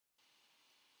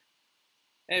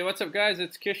Hey, what's up guys?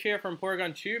 It's Kish here from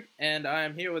Porygon Tube, and I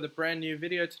am here with a brand new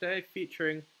video today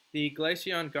featuring the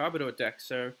Glaceon Garbodor deck.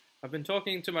 So, I've been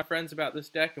talking to my friends about this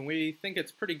deck and we think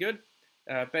it's pretty good.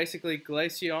 Basically,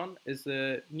 Glaceon is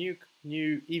the new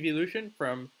evolution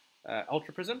from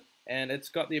Ultra Prism, and it's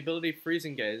got the ability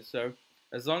Freezing Gaze. So,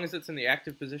 as long as it's in the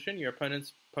active position, your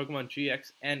opponent's Pokemon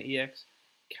GX and EX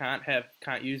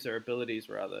can't use their abilities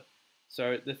rather.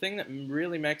 So, the thing that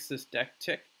really makes this deck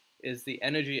tick is the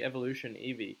Energy Evolution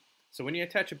Eevee. So when you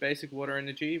attach a basic water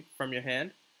energy from your hand,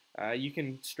 you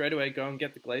can straight away go and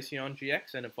get the Glaceon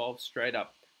GX and evolve straight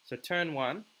up. So turn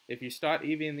 1, if you start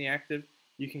Eevee in the active,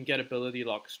 you can get ability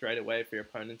lock straight away for your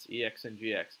opponent's EX and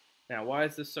GX. Now why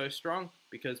is this so strong?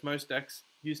 Because most decks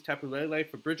use Tapu Lele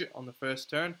for Bridget on the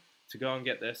first turn to go and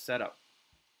get their setup.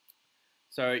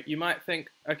 So you might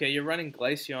think, okay, you're running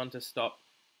Glaceon to stop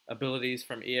abilities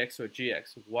from EX or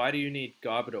GX. Why do you need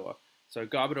Garbodor? So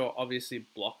Garbodor obviously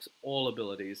blocks all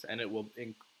abilities, and it will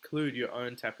include your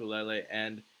own Tapu Lele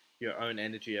and your own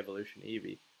Energy Evolution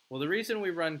Eevee. Well, the reason we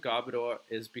run Garbodor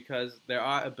is because there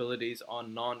are abilities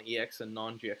on non-EX and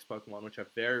non-GX Pokemon which are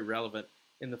very relevant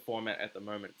in the format at the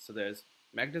moment. So there's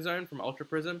Magnezone from Ultra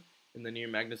Prism in the new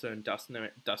Magnezone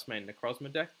Dustmane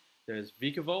Necrozma deck. There's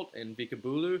Vikavolt in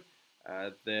Vikabulu.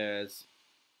 There's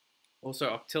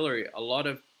also Octillery. A lot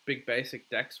of big basic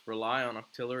decks rely on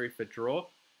Octillery for draw.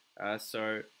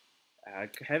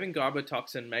 Having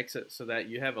Garbotoxin makes it so that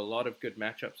you have a lot of good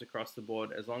matchups across the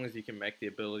board as long as you can make the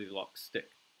ability lock stick.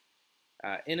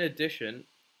 In addition,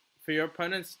 for your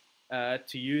opponents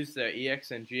to use their EX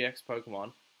and GX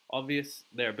Pokemon,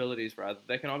 their abilities rather,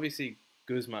 they can obviously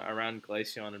Guzma around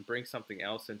Glaceon and bring something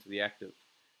else into the active.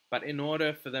 But in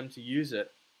order for them to use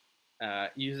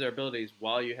their abilities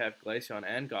while you have Glaceon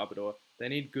and Garbodor, they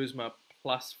need Guzma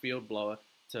plus Field Blower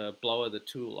to blow the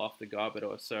tool off the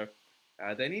Garbodor. So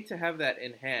they need to have that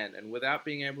in hand, and without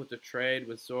being able to trade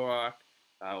with Zoroark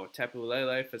or Tapu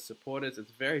Lele for supporters,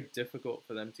 it's very difficult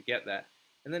for them to get that.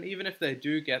 And then even if they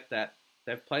do get that,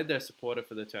 they've played their supporter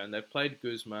for the turn, they've played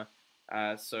Guzma,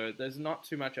 so there's not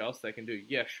too much else they can do.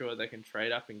 Yeah, sure, they can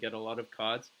trade up and get a lot of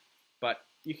cards, but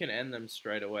you can end them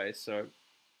straight away. So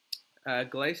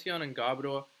Glaceon and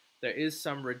Garbodor, there is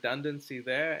some redundancy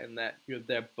there in that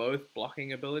they're both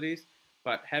blocking abilities,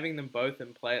 but having them both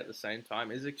in play at the same time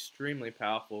is extremely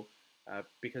powerful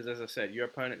because, as I said, your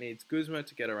opponent needs Guzma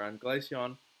to get around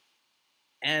Glaceon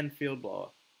and Field Blower.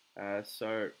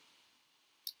 So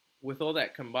with all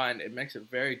that combined, it makes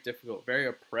it very difficult, very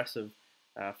oppressive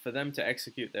for them to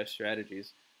execute their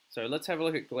strategies. So let's have a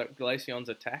look at Glaceon's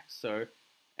attacks. So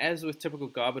as with typical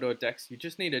Garbodor decks, you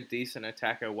just need a decent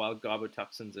attacker while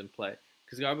Garbotoxin's in play,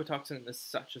 because Garbotoxin is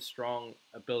such a strong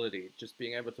ability, just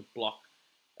being able to block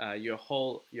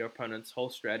your opponent's whole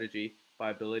strategy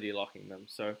by ability locking them.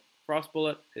 So Frost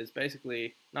Bullet is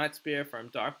basically Night Spear from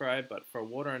Darkrai, but for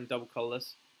water and double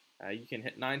colorless, you can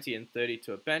hit 90 and 30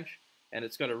 to a bench, and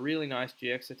it's got a really nice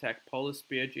GX attack, Polar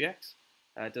Spear GX.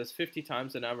 It does 50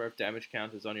 times the number of damage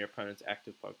counters on your opponent's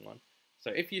active Pokemon.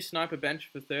 So if you snipe a bench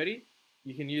for 30,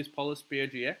 you can use Polar Spear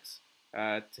GX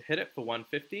to hit it for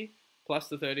 150, plus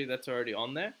the 30 that's already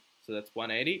on there. So that's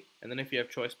 180, and then if you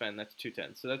have Choice Band, that's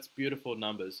 210. So that's beautiful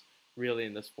numbers, really,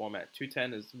 in this format.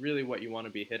 210 is really what you want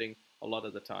to be hitting a lot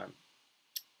of the time.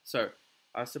 So,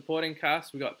 supporting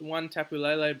cast, we got one Tapu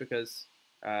Lele because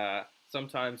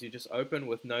sometimes you just open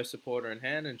with no supporter in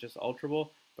hand and just Ultra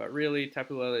Ball, but really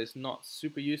Tapu Lele is not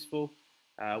super useful.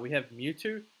 We have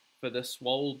Mewtwo for the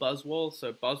Swole Buzzwole,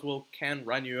 so Buzzwole can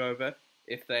run you over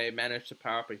if they manage to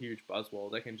power up a huge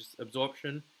Buzzwole. They can just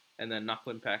Absorption and then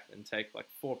Knuckle Impact and take like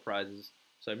 4 prizes.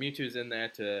 So Mewtwo's in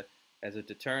there as a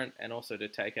deterrent and also to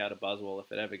take out a Buzzwole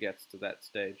if it ever gets to that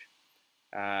stage.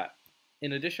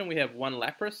 In addition, we have one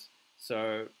Lapras.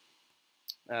 So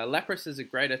Lapras is a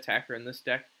great attacker in this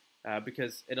deck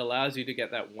because it allows you to get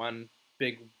that one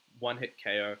big one-hit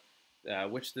KO,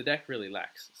 which the deck really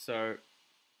lacks. So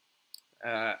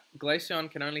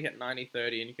Glaceon can only hit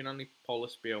 90-30 and you can only Polar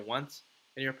Spear once,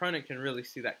 and your opponent can really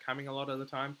see that coming a lot of the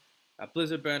time.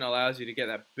 Blizzard Burn allows you to get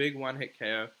that big one-hit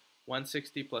KO,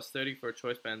 160 plus 30 for a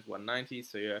Choice Band's 190,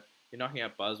 so you're knocking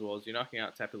out Buzzwolls, you're knocking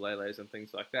out Tapu Leles and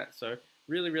things like that. So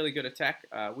really, really good attack.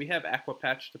 We have Aqua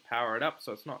Patch to power it up,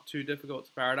 so it's not too difficult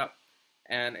to power it up.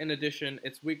 And in addition,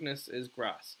 its weakness is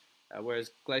Grass, whereas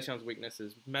Glaceon's weakness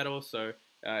is Metal, so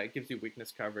it gives you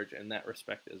weakness coverage in that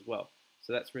respect as well.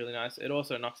 So that's really nice. It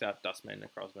also knocks out Dustmane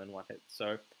Necrozma in one hit.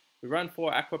 So we run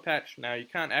 4 Aqua Patch. Now you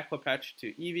can't Aqua Patch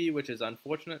to Eevee, which is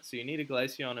unfortunate, so you need a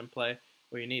Glaceon in play,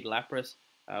 or you need Lapras.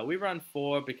 We run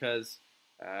 4 because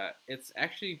it's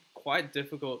actually quite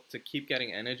difficult to keep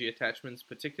getting energy attachments,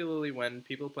 particularly when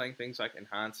people are playing things like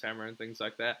Enhanced Hammer and things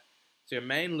like that. So your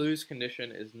main lose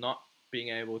condition is not being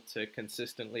able to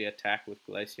consistently attack with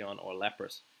Glaceon or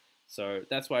Lapras. So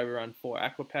that's why we run 4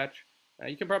 Aqua Patch.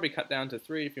 You can probably cut down to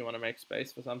 3 if you want to make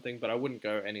space for something, but I wouldn't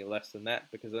go any less than that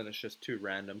because then it's just too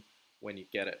random when you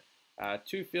get it.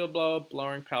 2 Field Blower,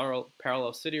 blowing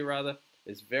Parallel City rather,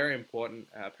 is very important.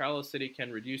 Parallel City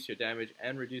can reduce your damage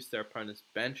and reduce their opponent's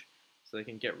bench, so they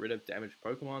can get rid of damaged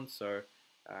Pokemon. So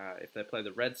if they play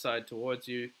the red side towards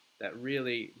you, that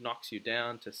really knocks you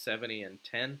down to 70 and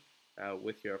 10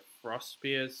 with your Frost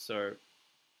Spears. So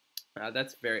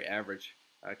that's very average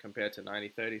compared to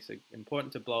 90-30, so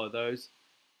important to blow those.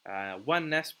 1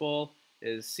 Nest Ball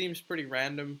seems pretty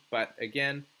random, but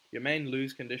again, your main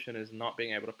lose condition is not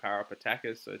being able to power up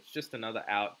attackers, so it's just another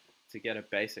out to get a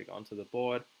basic onto the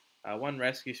board. 1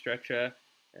 Rescue Stretcher,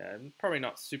 probably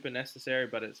not super necessary,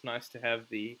 but it's nice to have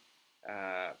the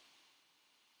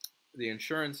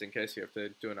insurance in case you have to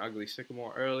do an ugly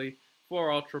Sycamore early.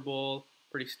 4 Ultra Ball,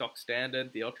 pretty stock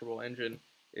standard. The Ultra Ball engine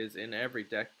is in every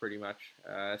deck pretty much.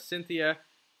 Cynthia,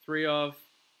 3 of,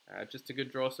 just a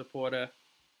good draw supporter.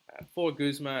 4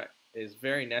 Guzma is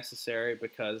very necessary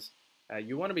because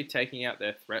you want to be taking out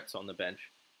their threats on the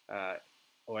bench,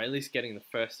 or at least getting the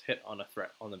first hit on a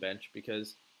threat on the bench,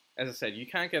 because, as I said, you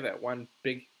can't get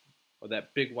that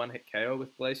big one-hit KO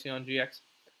with Glaceon GX.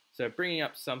 So bringing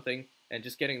up something and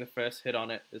just getting the first hit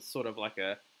on it is sort of like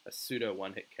a pseudo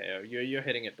one-hit KO. You're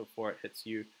hitting it before it hits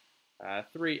you.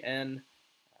 3 N,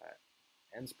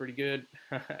 N's pretty good.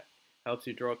 Helps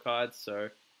you draw cards. So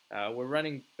we're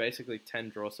running basically 10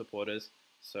 draw supporters.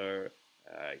 So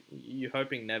you're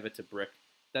hoping never to brick.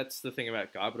 That's the thing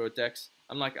about Garbodor decks.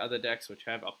 Unlike other decks which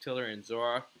have Octillery and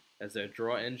Zora as their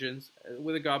draw engines,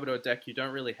 with a Garbodor deck you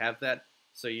don't really have that.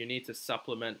 So you need to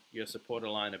supplement your supporter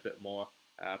line a bit more.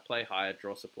 Play higher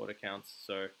draw supporter counts.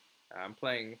 So I'm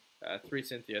playing 3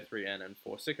 Cynthia, 3 N, and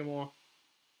 4 Sycamore.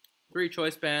 3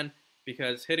 Choice Band,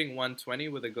 because hitting 120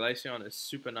 with a Glaceon is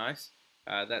super nice.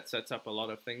 That sets up a lot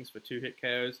of things for 2-hit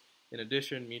KOs. In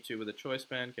addition, Mewtwo with a Choice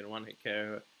Band can 1-hit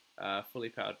KO fully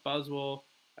powered Buzzwole.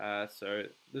 So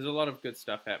there's a lot of good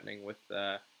stuff happening with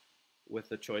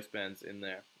the Choice Bands in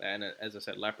there. And as I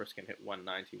said, Lapras can hit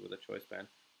 190 with a Choice Band.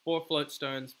 4 Float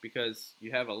Stones, because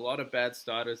you have a lot of bad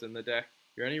starters in the deck.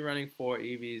 You're only running 4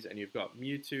 Eevees, and you've got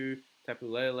Mewtwo, Tapu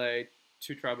Lele,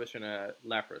 2 Trubbish, and a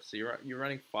Lapras. So you're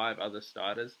running 5 other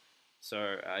starters.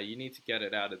 So you need to get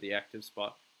it out of the active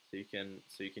spot so you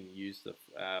can use the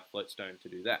Float Stone to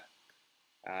do that.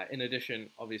 In addition,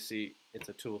 obviously, it's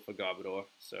a tool for Garbodor.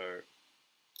 So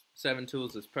 7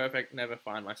 tools is perfect. Never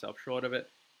find myself short of it.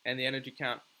 And the energy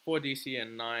count, 4 DC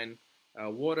and 9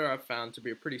 water, I've found to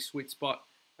be a pretty sweet spot.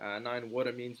 9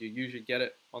 water means you usually get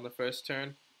it on the first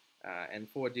turn. And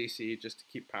 4 DC just to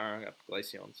keep powering up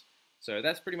Glaceons. So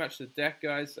that's pretty much the deck,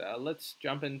 guys. Let's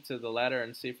jump into the ladder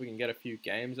and see if we can get a few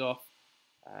games off.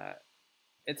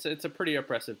 It's a pretty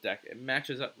oppressive deck. It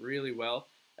matches up really well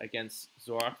against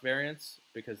Zoroark variants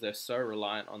because they're so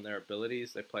reliant on their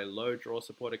abilities. They play low draw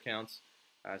support accounts,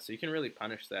 so you can really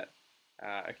punish that.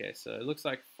 Okay, so it looks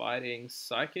like fighting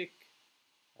Psychic.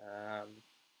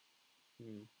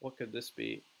 What could this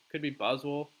be? Could be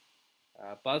Buzzwole.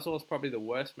 Buzzwole is probably the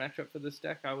worst matchup for this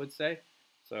deck, I would say.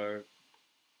 So,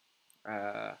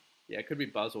 yeah, it could be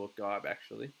Buzzwole with Garb,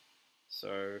 actually.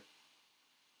 So,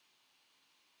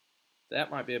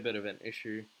 that might be a bit of an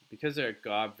issue. Because they're a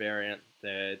Garb variant,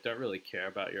 they don't really care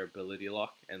about your ability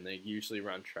lock, and they usually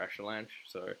run Trashalanche,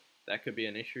 so that could be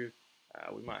an issue.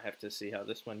 We might have to see how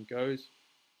this one goes.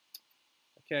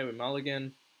 Okay, we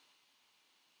mulligan.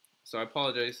 So I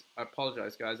apologize,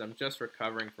 guys. I'm just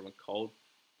recovering from a cold.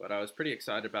 But I was pretty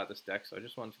excited about this deck, so I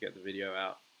just wanted to get the video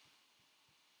out.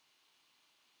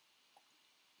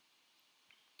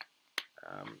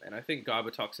 And I think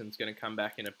Garbotoxin's going to come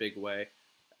back in a big way.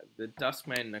 The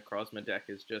Duskmane Necrozma deck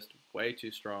is just way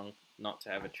too strong not to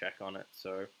have a check on it.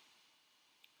 So,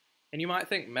 and you might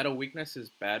think Metal Weakness is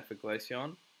bad for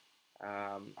Glaceon.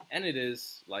 And it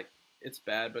is, like, it's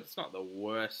bad, but it's not the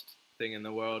worst thing in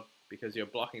the world because you're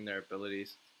blocking their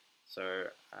abilities. So,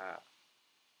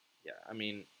 yeah, I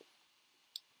mean,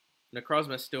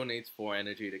 Necrozma still needs 4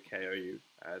 energy to KO you.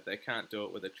 They can't do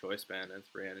it with a Choice Band and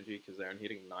 3 energy because they're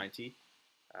hitting 90,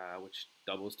 which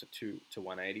doubles to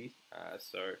 180.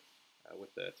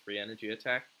 With the 3 energy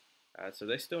attack, so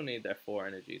they still need their 4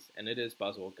 energies, and it is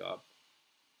Buzzwole Garb.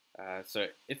 So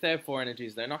if they have 4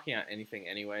 energies, they're knocking out anything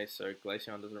anyway. So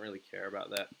Glaceon doesn't really care about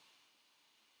that.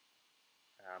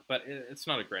 But it's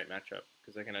not a great matchup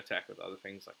because they can attack with other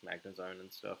things like Magnezone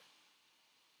and stuff.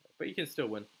 But you can still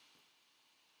win.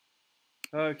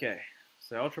 Okay,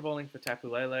 so Ultra Balling for Tapu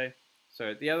Lele.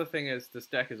 So the other thing is this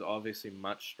deck is obviously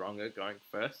much stronger going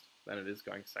first than it is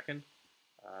going second,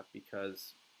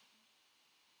 because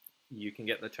you can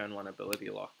get the turn 1 ability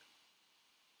lock.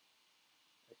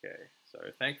 Okay, so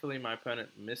thankfully my opponent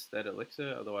missed that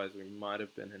elixir, otherwise we might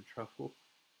have been in trouble.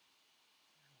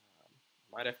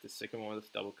 Might have to Sycamore this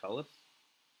double colors.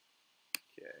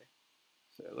 Okay,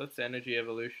 so let's energy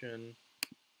evolution.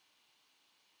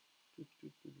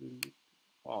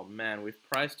 Oh man, we've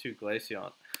prized 2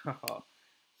 Glaceon.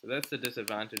 So that's the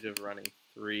disadvantage of running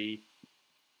 3.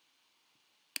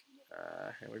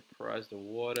 And we prized a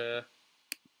water.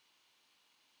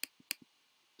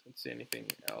 Don't see anything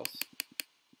else.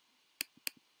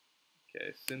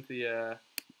 Okay, Cynthia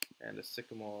and a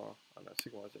Sycamore. Oh no,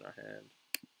 Sycamore's in our hand.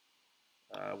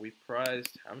 We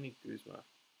prized how many Guzma?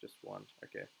 Just 1.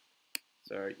 Okay.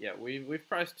 So yeah, we've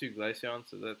priced 2 Glaceon,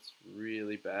 so that's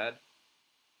really bad.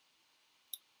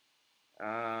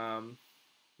 I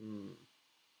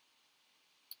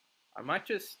might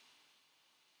just.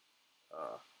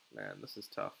 Oh man, this is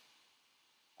tough.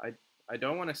 I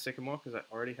don't want to Sycamore because I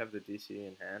already have the DCE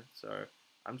in hand, so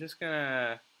I'm just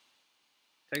gonna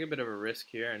take a bit of a risk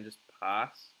here and just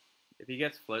pass. If he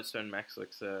gets Floatstone Max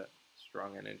Elixir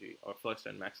Strong Energy or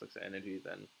Floatstone Max Elixir Energy,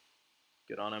 then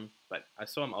good on him. But I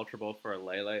saw him Ultra Ball for a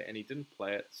Lele and he didn't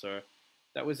play it, so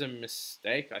that was a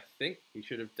mistake. I think he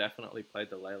should have definitely played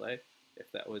the Lele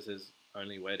if that was his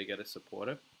only way to get a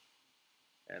supporter.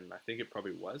 And I think it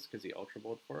probably was because he Ultra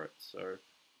Balled for it. So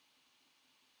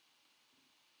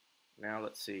now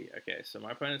let's see. Okay, so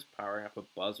my opponent's powering up a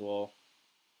Buzzwole.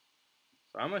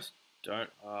 So I almost don't.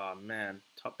 Oh man,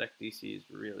 top deck DC is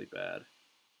really bad.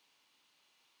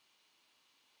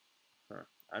 Huh.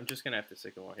 I'm just gonna have to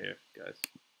Sycamore here, guys.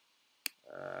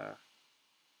 I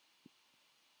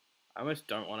almost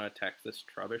don't want to attack this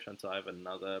Trubbish until I have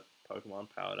another Pokemon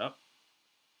powered up.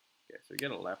 Okay, so we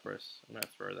get a Lapras. I'm gonna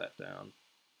throw that down.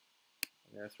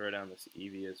 I'm gonna throw down this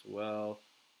Eevee as well.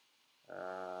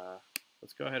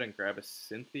 Let's go ahead and grab a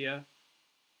Cynthia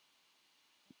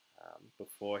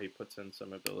before he puts in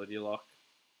some ability lock.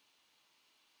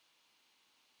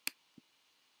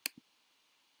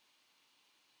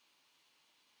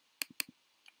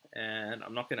 And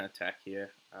I'm not going to attack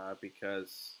here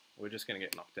because we're just going to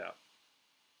get knocked out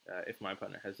if my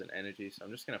opponent has an energy. So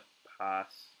I'm just going to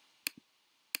pass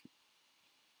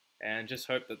and just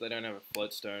hope that they don't have a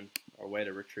Floatstone or a way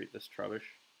to retreat this Trubbish.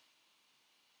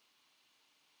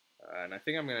 And I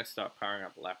think I'm going to start powering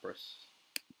up Lapras.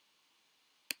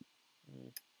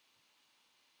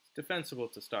 It's defensible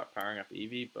to start powering up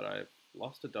Eevee, but I've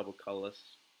lost a double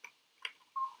colorless.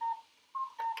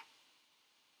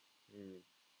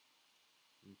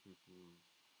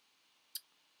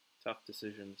 Tough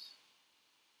decisions.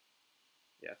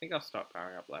 Yeah, I think I'll start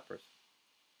powering up Lapras.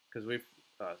 Because we've...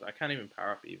 I can't even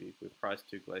power up Eevee. We've prized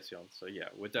 2 Glaceon. So yeah,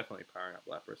 we're definitely powering up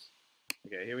Lapras.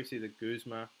 Okay, here we see the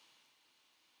Guzma.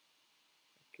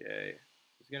 Okay,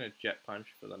 he's going to Jet Punch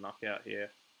for the knockout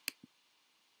here.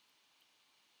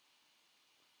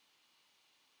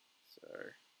 So...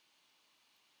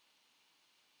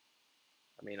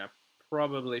 I mean, I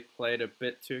probably played a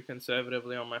bit too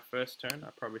conservatively on my first turn. I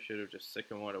probably should have just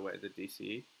Sycamored away the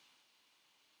DCE.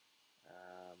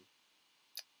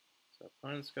 So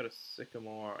opponent's got a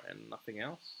Sycamore and nothing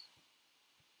else.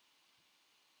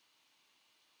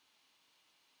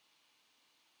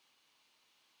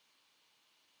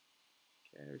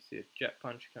 Okay, we see a Jet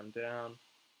Punch come down.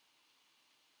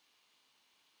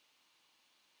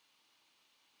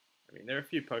 I mean, there are a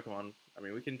few Pokemon. I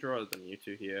mean, we can draw the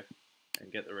Mewtwo here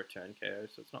and get the return KO,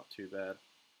 so it's not too bad.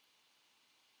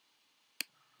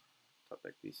 Top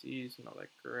deck DC's not that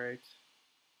great.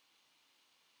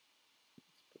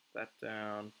 Let's put that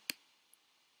down.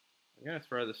 I'm going to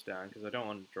throw this down because I don't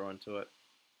want to draw into it.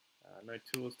 No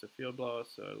tools to Field Blower,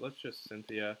 so let's just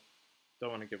Cynthia.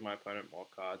 Don't want to give my opponent more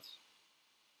cards.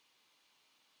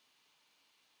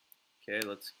 Okay,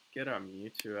 let's get our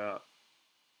Mewtwo out.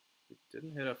 We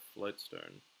didn't hit a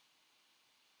Floatstone.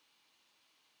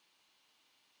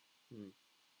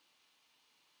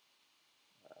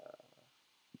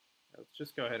 Let's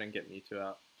just go ahead and get Mewtwo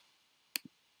out.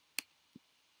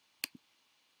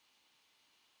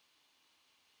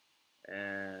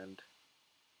 And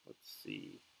let's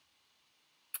see.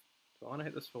 Do I want to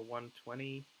hit this for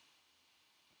 120?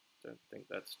 Don't think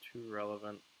that's too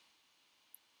relevant.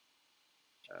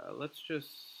 Let's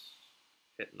just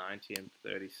hit 90 and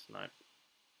 30 snipe.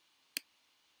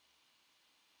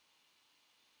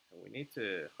 And we need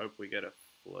to hope we get a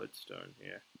Floatstone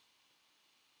here.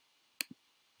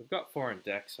 We've got 4 in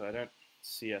deck, so I don't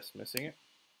see us missing it.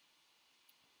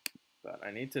 But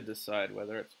I need to decide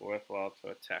whether it's worthwhile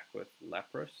to attack with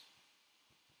Lapras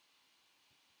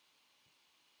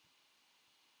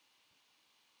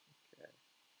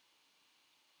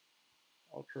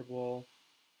Ultra Ball.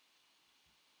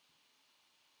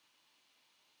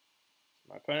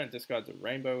 My opponent discards a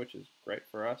Rainbow, which is great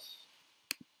for us.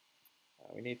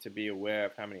 We need to be aware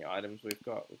of how many items we've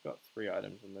got. We've got 3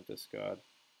 items in the discard.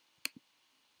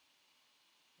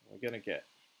 We're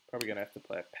probably gonna have to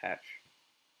play a patch.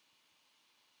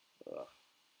 Ugh.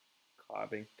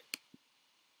 Carbink.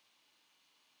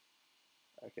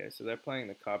 Okay, so they're playing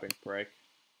the Carbink break.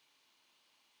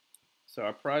 So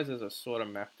our prizes are sort of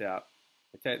mapped out.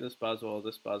 We take this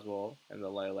Buzzwole, and the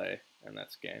Lele, and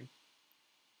that's game.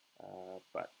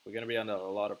 But we're going to be under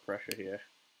a lot of pressure here.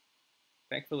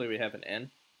 Thankfully we have an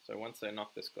N, so once they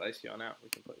knock this Glaceon out, we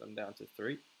can put them down to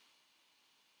 3.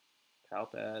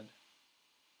 Palpad.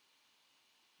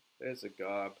 There's a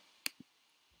Garb.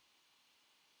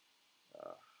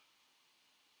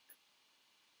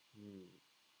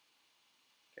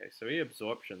 Okay, so he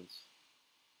absorptions.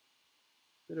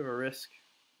 Bit of a risk.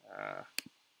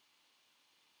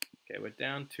 Okay, we're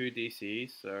down 2 DC,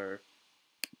 so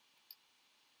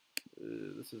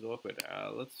this is awkward.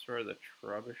 Let's throw the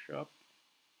Trubbish up.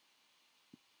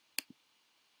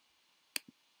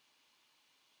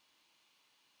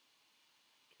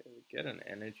 Okay, we get an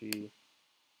energy.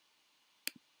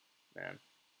 Man,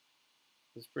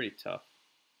 this is pretty tough.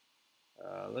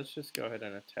 Let's just go ahead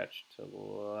and attach to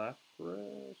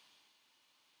Lapras.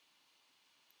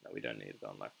 No, we don't need it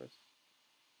on Lapras.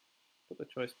 Put the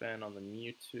Choice Band on the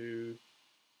Mewtwo.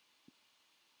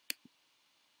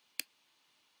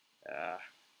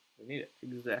 We need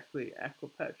exactly Aqua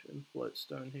Patch and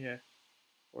Floatstone here,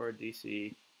 or a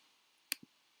DC.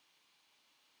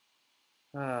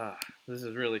 This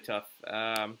is really tough.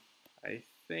 I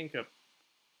think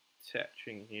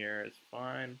attaching here is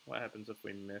fine. What happens if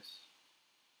we miss?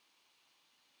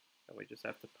 And we just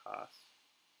have to pass.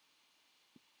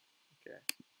 Okay.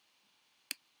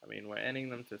 I mean, we're ending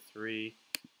them to 3.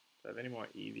 Do I have any more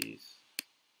EVs?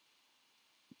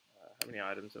 How many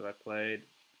items have I played?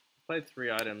 I played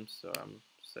 3 items, so I'm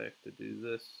safe to do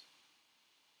this.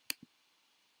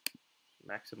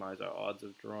 Maximize our odds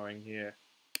of drawing here.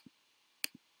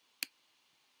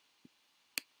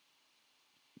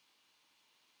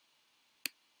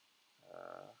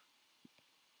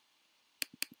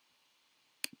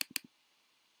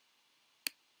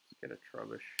 Let's get a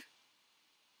Trubbish.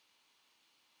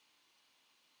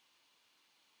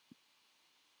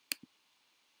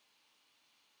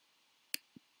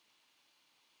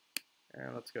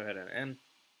 And let's go ahead and end.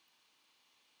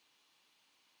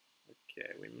 Okay,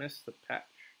 we missed the patch.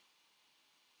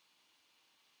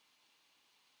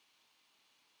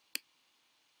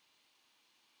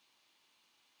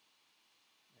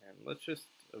 And let's just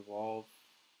evolve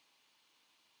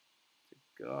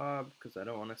to Garb, because I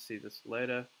don't want to see this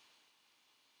later.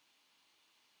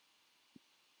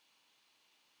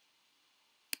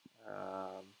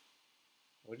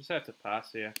 We'll just have to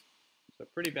pass here. So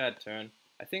pretty bad turn.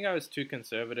 I think I was too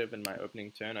conservative in my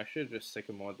opening turn. I should have just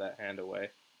Sycamored that hand away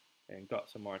and got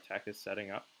some more attackers set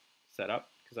up,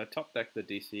 because I top decked the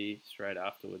DC straight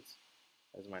afterwards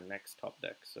as my next top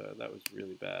deck, so that was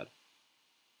really bad.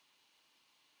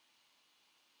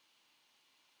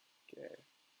 Okay.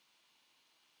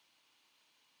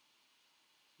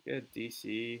 Get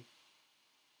DC, which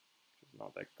is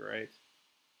not that great.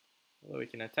 Although we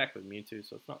can attack with Mewtwo,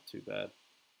 so it's not too bad.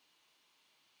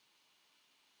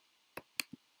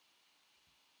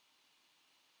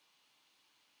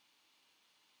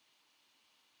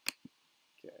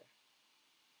 Okay.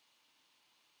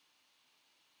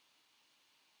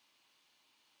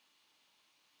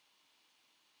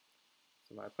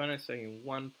 So my opponent's taking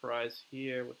 1 prize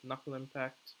here with Knuckle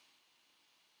Impact.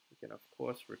 We can of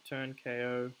course return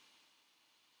KO.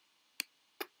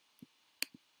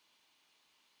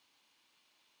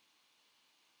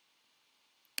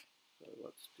 So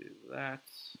let's do that.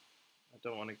 I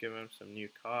don't want to give him some new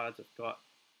cards. I've got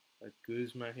a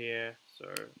Guzma here,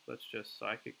 so let's just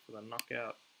Psychic for the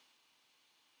knockout.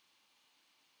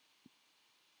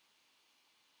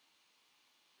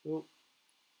 Cool.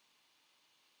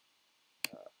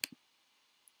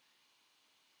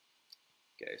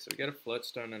 Okay, so we get a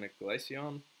Floatstone and a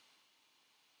Glaceon.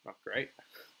 Not great.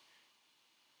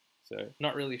 So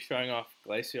not really showing off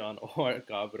Glaceon or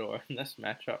Garbodor in this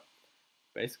matchup.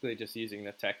 Basically just using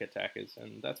the tech attackers,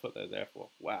 and that's what they're there for.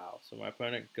 Wow, so my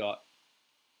opponent got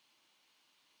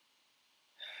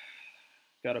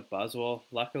a Buzzwole.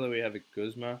 Luckily we have a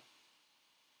Guzma,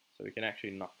 so we can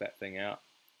actually knock that thing out,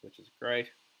 which is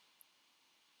great.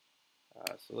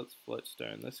 So let's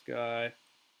Floatstone this guy,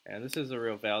 and this is the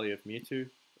real value of Mewtwo.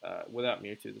 Without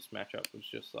Mewtwo, this matchup was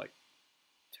just like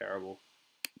terrible.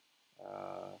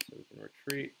 So we can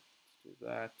retreat. Let's do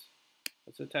that.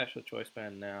 Let's attach the choice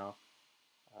band now.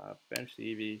 Bench the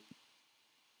Eevee,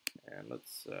 and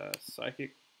let's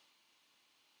Psychic.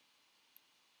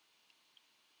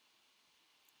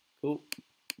 Cool.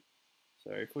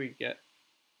 So if we get,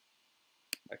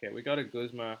 okay, we got a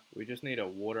Guzma. We just need a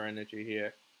Water Energy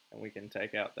here, and we can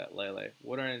take out that Lele.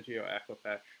 Water Energy or Aqua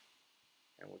Patch,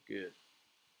 and we're good.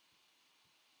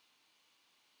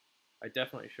 I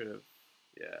definitely should have,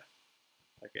 yeah.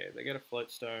 Okay, they get a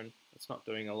Float Stone. It's not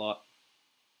doing a lot.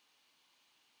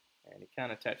 And he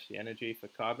can't attach the energy for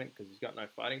Carbon because he's got no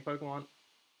fighting Pokemon.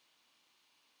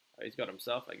 He's got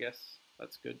himself, I guess.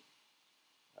 That's good.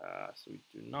 So we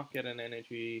do not get an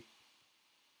energy.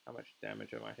 How much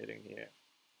damage am I hitting here?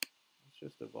 Let's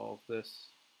just evolve this.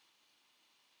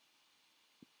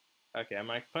 Okay,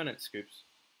 my opponent scoops.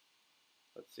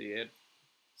 Let's see it.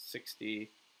 60.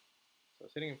 So I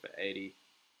was hitting him for 80,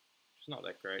 which is not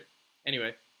that great.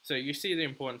 Anyway, so you see the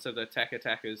importance of the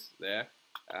attackers there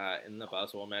in the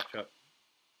Buzzwole matchup.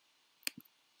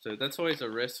 So that's always a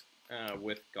risk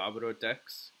with Garbodor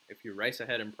decks. If you race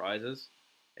ahead in prizes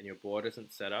and your board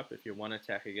isn't set up, if your one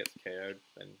attacker gets KO'd,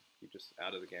 then you're just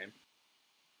out of the game.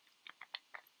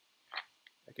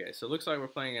 Okay, so it looks like we're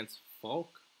playing against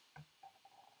Volk.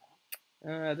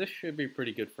 This should be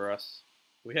pretty good for us.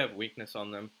 We have weakness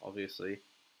on them, obviously,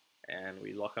 and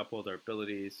we lock up all their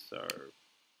abilities, so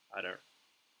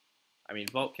I mean,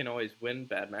 Volk can always win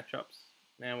bad matchups.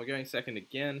 Now we're going second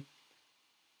again.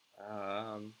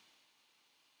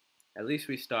 At least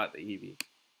we start the Eevee,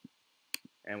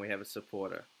 and we have a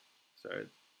supporter, so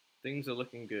things are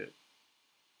looking good.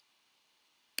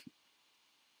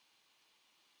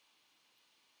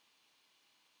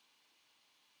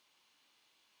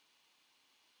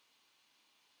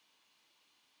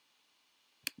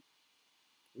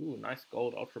 Ooh, nice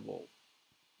gold Ultra Ball.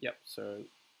 Yep, so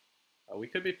we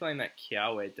could be playing that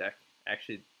Kiawe deck.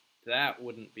 Actually, that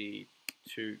wouldn't be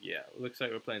too, yeah, it looks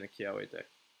like we're playing the Kiawe deck.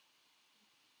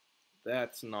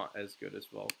 That's not as good as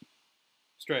Volk.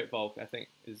 Straight Volk, I think,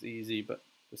 is easy, but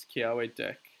this Kiawe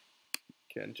deck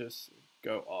can just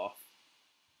go off,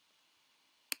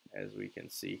 as we can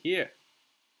see here.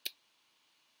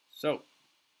 So,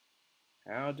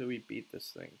 how do we beat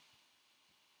this thing?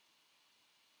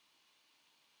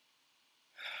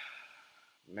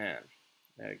 Man,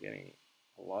 they're getting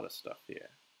a lot of stuff here.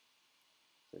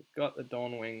 So we've got the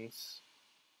Dawn Wings.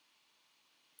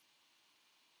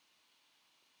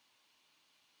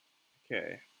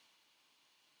 Okay.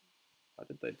 How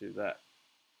did they do that?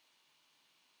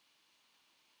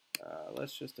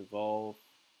 Let's just evolve.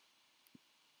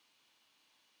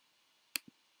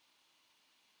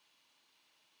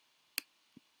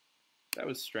 That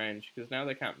was strange, because now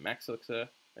they can't Max Elixir.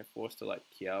 They're forced to like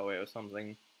Kiawe or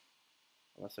something.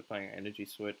 Unless they're playing an Energy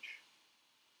Switch.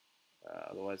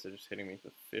 Otherwise they're just hitting me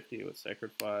for 50 with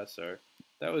Sacred Fire. So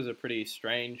that was a pretty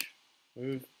strange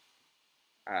move.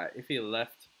 If he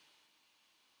left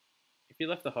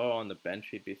the Ho on the bench,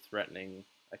 he'd be threatening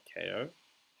a KO.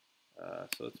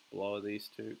 So let's blow these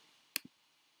two.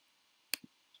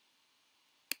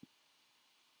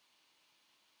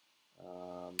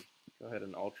 Go ahead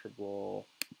and Ultra Ball.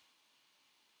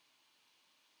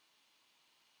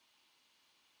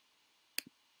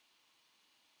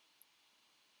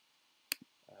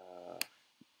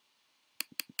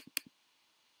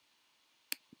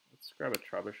 Let's grab a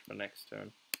Trubbish for next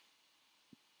turn.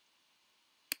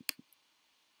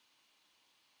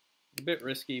 A bit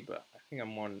risky, but I think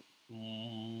I'm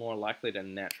more likely to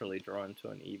naturally draw into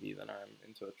an Eevee than I'm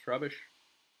into a Trubbish.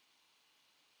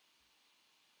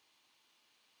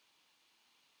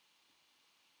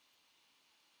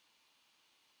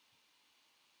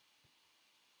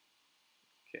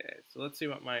 Okay, so let's see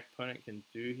what my opponent can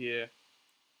do here.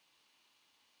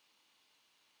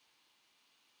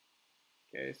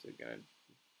 Okay, so we're going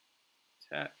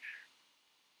to attach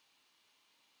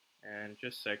and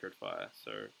just Sacred Fire,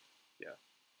 so yeah.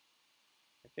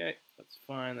 Okay, that's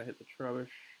fine, I hit the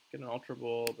Trubbish, get an Ultra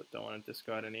Ball, but don't want to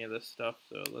discard any of this stuff,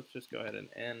 so let's just go ahead and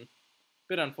end.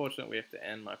 Bit unfortunate we have to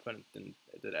end, my opponent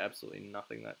did absolutely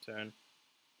nothing that turn.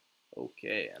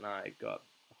 Okay, and I got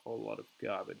a whole lot of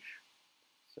garbage,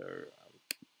 so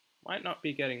might not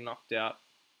be getting knocked out.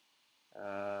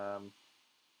 In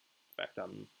fact,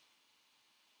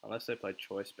 unless they play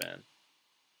Choice Band.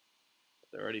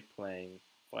 But they're already playing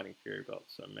Fighting Fury Belt,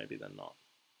 so maybe they're not.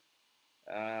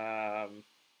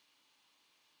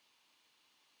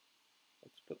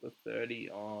 Let's put the 30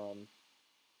 on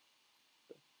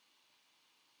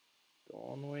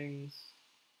Dawn Wings.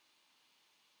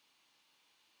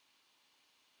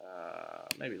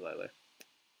 Maybe Lele.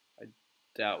 I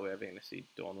doubt we're ever going to see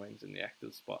Dawn Wings in the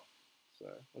active spot. So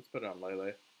let's put it on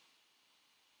Lele.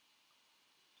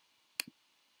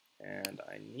 And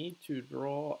I need to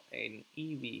draw an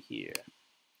Eevee here.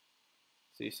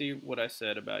 So you see what I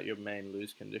said about your main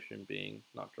lose condition being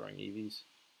not drawing EVs,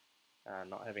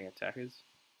 not having attackers.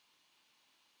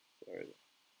 So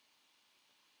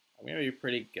I'm going to be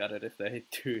pretty gutted if they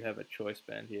do have a choice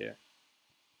band here.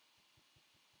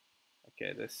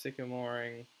 Okay, they're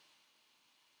Sycamoring.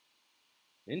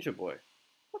 Ninja Boy.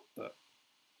 What the?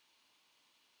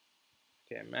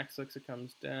 Okay, Max Elixir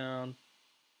comes down.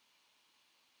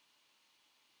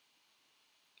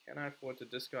 Can I afford to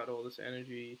discard all this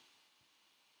energy?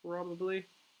 Probably.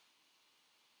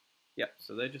 Yep,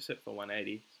 so they just hit for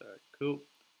 180, so cool.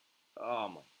 Oh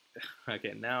my.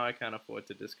 Okay, now I can't afford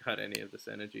to discard any of this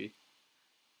energy.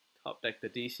 Top deck the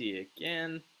DC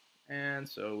again, and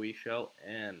so we shall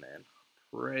end and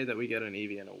pray that we get an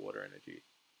Eevee and a water energy.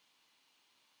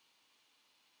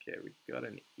 Okay, we got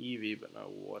an Eevee but no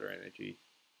water energy.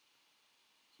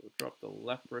 So we'll drop the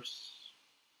Leprous.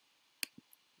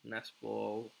 Nest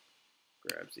Ball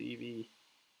grabs Eevee.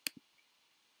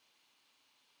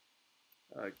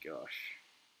 Oh gosh.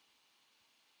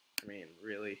 I mean,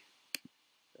 really?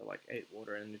 Got like 8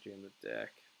 water energy in the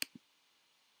deck.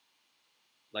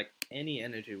 Like, any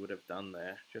energy would have done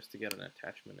there just to get an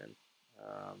attachment in.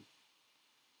 I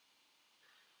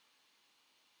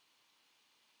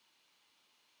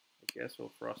guess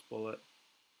we'll Frost Bullet.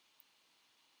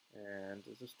 And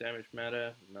does this damage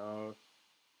matter? No.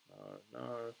 No,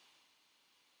 no.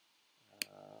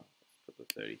 Let's put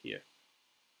the 30 here.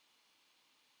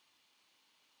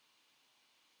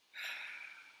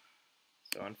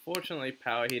 So unfortunately,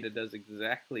 Power Heater does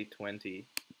exactly 20.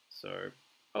 So,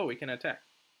 oh, we can attack.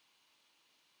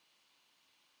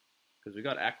 Because we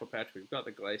got Aqua Patch, we've got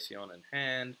the Glaceon in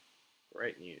hand.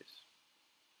 Great news.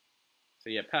 So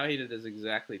yeah, Power Heater does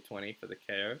exactly 20 for the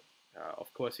KO.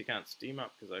 Of course, he can't Steam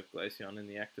Up because I have Glaceon in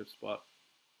the active spot.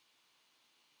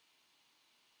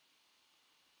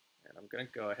 And I'm going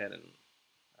to go ahead and...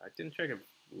 I didn't check if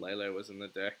Lele was in the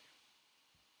deck.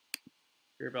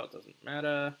 Fear Belt doesn't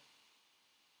matter.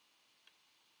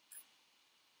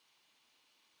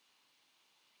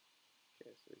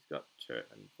 Okay, so he's got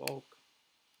Chert and Volk.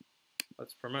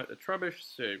 Let's promote the Trubbish.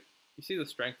 So you see the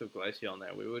strength of Glaceon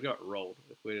there. We would have got rolled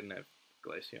if we didn't have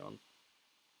Glaceon.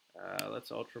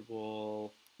 Let's Ultra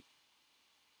Ball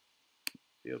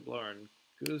Field Blower and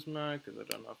Guzma, because I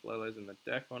don't know if Lele's in the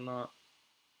deck or not.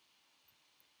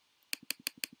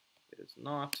 It is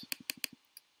not.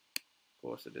 Of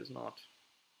course it is not.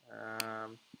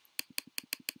 And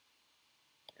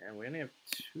we only have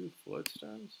 2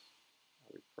 Floatstones.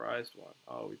 Oh, we prized 1.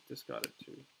 Oh, we've discarded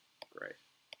 2. Great.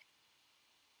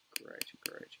 Great,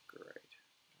 great, great.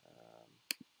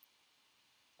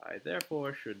 I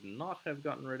therefore should not have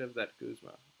gotten rid of that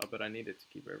Guzma. Oh, but I needed to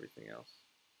keep everything else.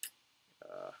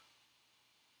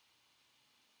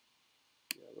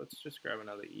 Yeah, let's just grab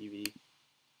another Eevee.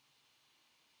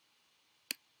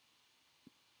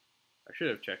 I should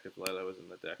have checked if Lele was in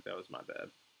the deck. That was my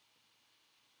bad.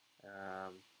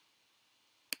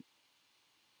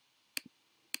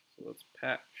 So let's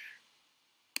patch.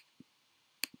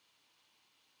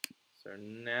 So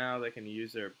now they can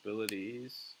use their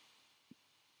abilities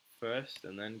first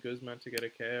and then Guzma to get a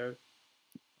KO.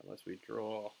 Unless we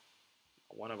draw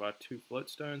one of our 2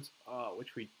 Floatstones. Oh,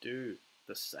 which we do.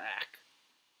 The sack.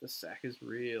 The sack is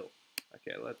real.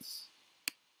 Okay, let's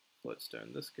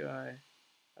Floatstone this guy.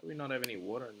 How do we not have any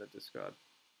water in the discard?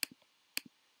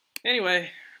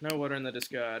 Anyway, no water in the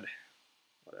discard.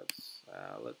 What else?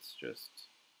 Let's just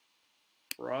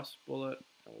Frost Bullet,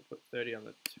 and we'll put 30 on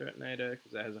the Turtonator,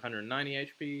 because that has 190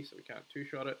 HP, so we can't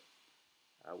 2-shot it.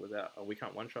 We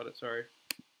can't 1-shot it, sorry.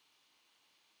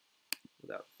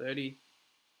 Without 30.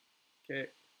 Okay.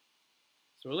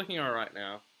 So we're looking alright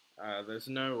now. There's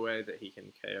no way that he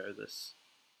can KO this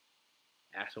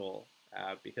at all,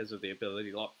 because of the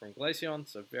ability lock from Glaceon,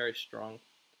 so very strong.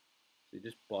 So you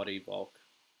just body Volk.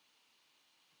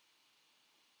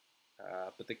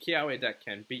 But the Kiawe deck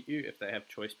can beat you if they have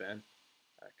Choice Band,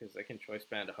 because they can Choice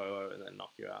Band a Ho-Oh and then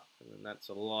knock you out, and then that's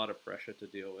a lot of pressure to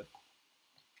deal with.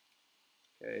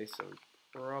 Okay, so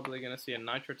we're probably going to see a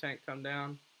Nitro Tank come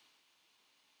down.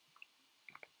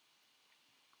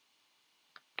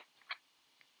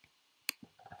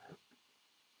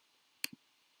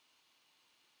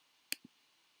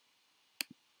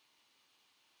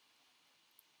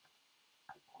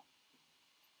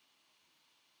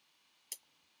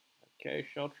 Okay,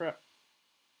 Shell Trap.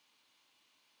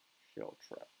 Shell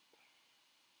Trap.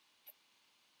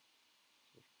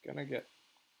 So we're going to get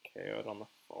KO'd on the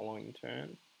following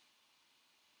turn.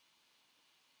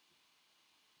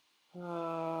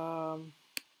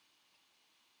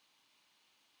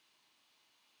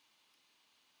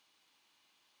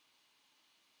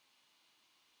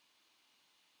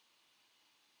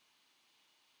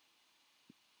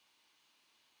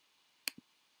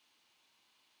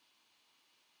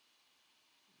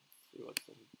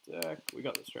 deck. We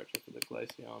got the stretcher for the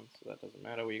Glaceon, so that doesn't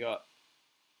matter. We got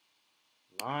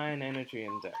 9 energy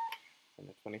in deck in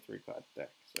the 23 card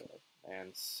deck, so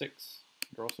and 6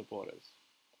 draw supporters.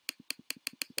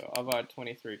 So of our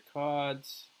 23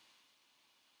 cards,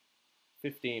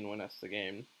 15 win us the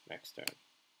game next turn.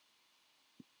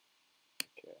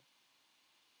 Okay.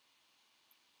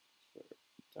 So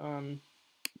done.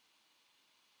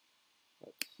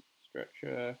 Let's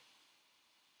stretcher.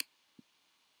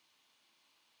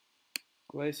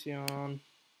 Glaceon.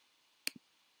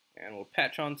 And we'll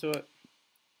patch onto it.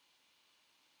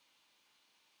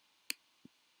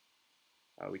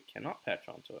 We cannot patch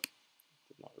onto it.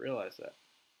 Did not realize that.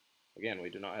 Again,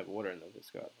 we do not have water in the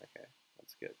discard. Okay,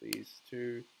 let's get these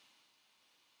two.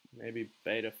 Maybe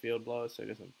beta field blower so it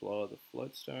doesn't blow the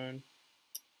floatstone.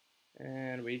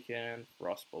 And we can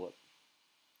frost bullet.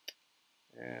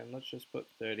 And let's just put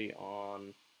 30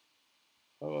 on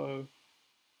Ho-Oh.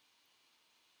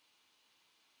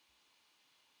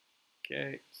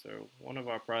 Okay, so one of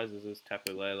our prizes is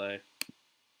Tapu Lele.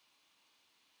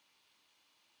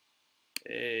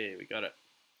 Hey, we got it.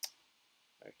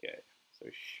 Okay, so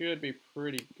we should be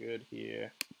pretty good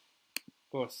here.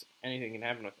 Of course, anything can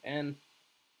happen with N.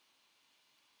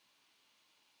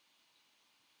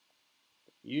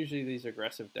 Usually these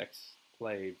aggressive decks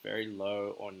play very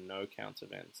low or no counts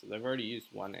of N. So they've already used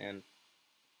 1 N.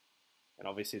 And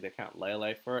obviously they can't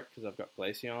Lele for it because I've got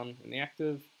Glaceon in the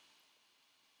active.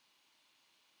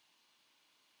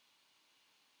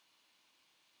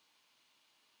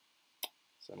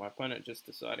 So my opponent just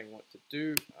deciding what to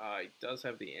do. He does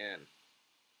have the N.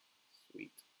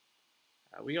 Sweet.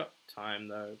 We got time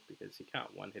though because he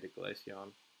can't one-hit a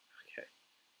Glaceon. Okay.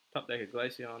 Top deck a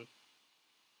Glaceon.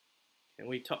 Can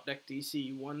we top deck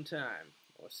DC one time?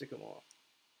 Or Sycamore?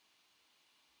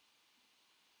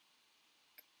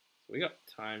 So we got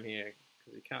time here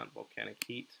because he can't Volcanic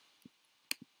Heat.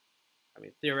 I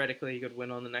mean, theoretically he could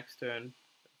win on the next turn.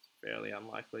 It's fairly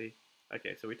unlikely.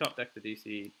 Okay, so we top deck the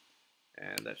DC.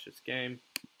 And that's just game.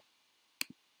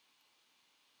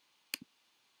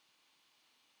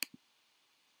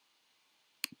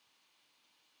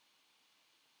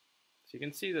 So you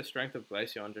can see the strength of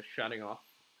Glaceon just shutting off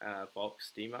Volk's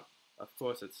steam up. Of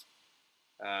course, it's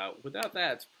without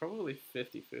that, it's probably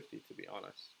 50-50 to be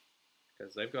honest.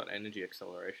 Because they've got energy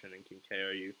acceleration and can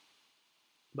KO you.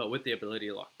 But with the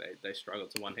ability lock, they struggle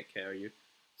to one-hit KO you.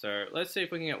 So let's see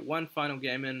if we can get one final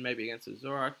game in, maybe against a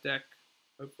Zoroark deck,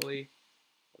 hopefully.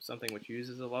 Or something which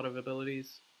uses a lot of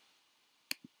abilities.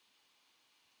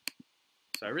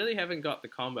 So I really haven't got the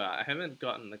combo. I haven't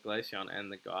gotten the Glaceon and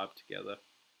the Garb together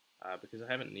because I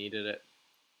haven't needed it.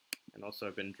 And also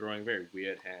I've been drawing very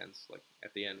weird hands. Like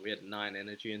at the end we had 9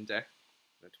 energy in deck,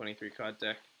 in a 23 card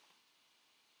deck.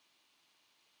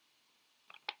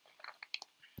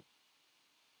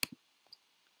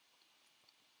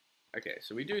 Okay,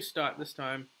 so we do start this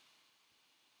time.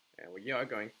 And we are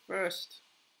going first.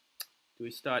 Do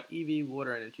we start EV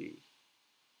Water Energy?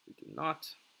 We do not.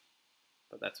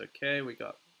 But that's okay, we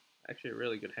got actually a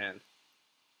really good hand.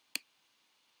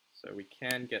 So we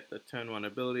can get the turn 1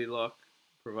 ability lock,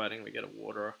 providing we get a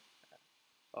water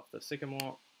off the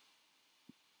Sycamore.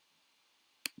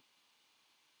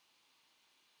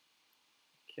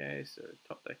 Okay, so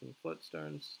top decking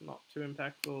Floatstones, not too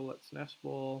impactful. Let's Nest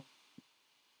Ball.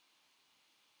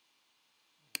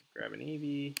 Grab an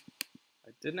Eevee.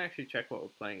 I didn't actually check what we're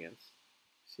playing against.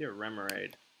 I see a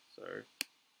Remoraid, so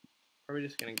probably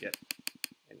just going to get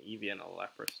an Eevee and a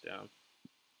Lapras down.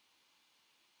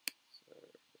 So,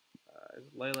 is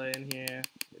Lele in here?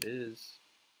 It is.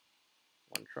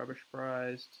 1 Trubbish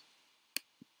prized.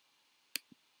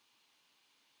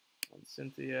 1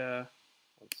 Cynthia.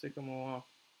 1 Sycamore.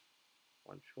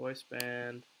 1 Choice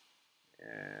Band.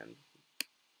 And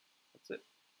that's it.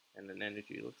 And an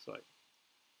energy looks like.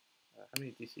 How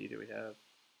many DC do we have?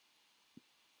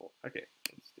 4. Okay,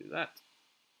 let's do that.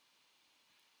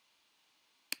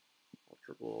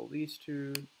 Ultra Ball these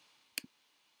two.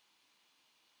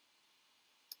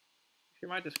 Actually,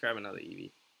 might just grab another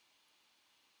Eevee.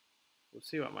 We'll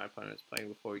see what my opponent's playing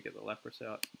before we get the Lapras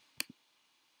out.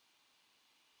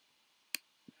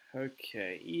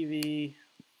 Okay, Eevee,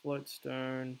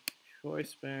 Floatstone,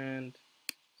 Choice Band,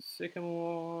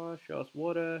 Sycamore, show us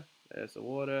water. There's the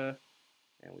water.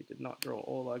 And we did not draw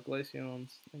all our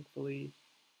Glaceons, thankfully.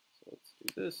 So let's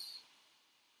do this.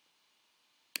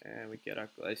 And we get our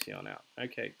Glaceon out.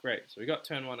 Okay, great. So we got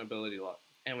turn 1 ability lock.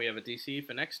 And we have a DC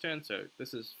for next turn, so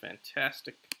this is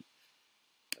fantastic.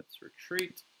 Let's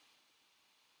retreat.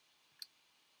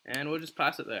 And we'll just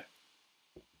pass it there.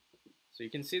 So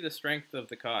you can see the strength of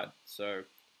the card. So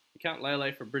You can't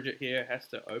Lele for Bridget here. Has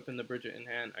to open the Bridget in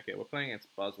hand. Okay, we're playing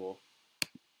against Buzzwole.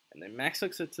 And then Max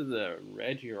looks it to the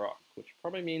Regirock, which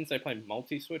probably means they play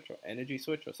multi-switch or energy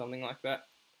switch or something like that.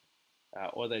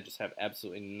 Or they just have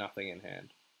absolutely nothing in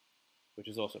hand, which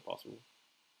is also possible.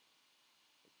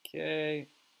 Okay,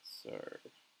 so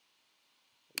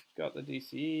we've got the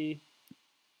DCE.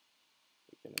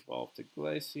 We can evolve to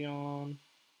Glaceon.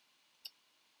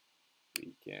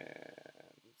 We can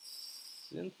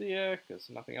Cynthia, because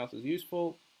nothing else is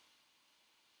useful.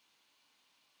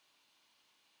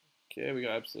 Okay, we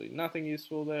got absolutely nothing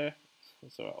useful there.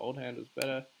 So our old hand was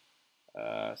better.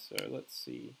 So let's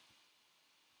see.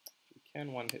 We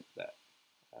can one-hit that.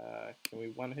 Can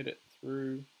we one-hit it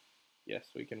through? Yes,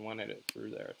 we can one-hit it through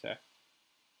their attack.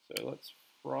 So let's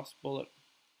Frost Bullet.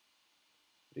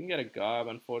 We didn't get a Garb,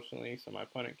 unfortunately, so my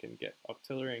opponent can get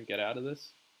Octillery and get out of this.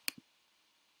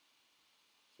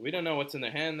 So we don't know what's in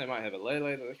their hand. They might have a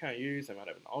Lele that they can't use. They might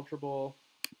have an Ultra Ball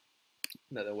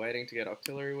that they're waiting to get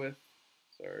Octillery with.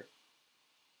 So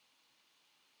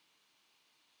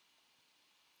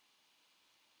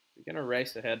we're going to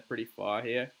race ahead pretty far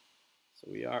here.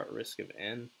 So we are at risk of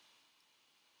N.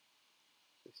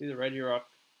 We see the Regirock,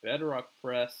 Bedrock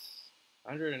Press,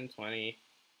 120.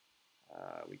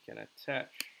 We can attach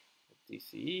a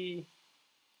DCE.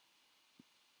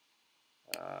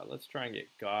 Let's try and get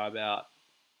Garb out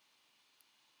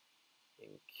in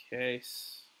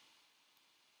case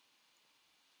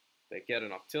they get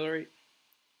an Octillery.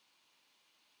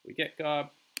 We get Garb,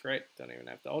 great, don't even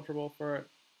have to Ultra Ball for it.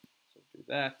 So do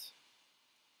that.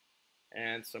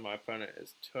 And so my opponent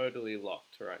is totally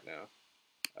locked right now.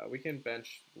 We can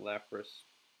bench Lapras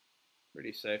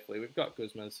pretty safely. We've got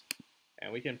Guzmas,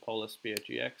 and we can Polar Spear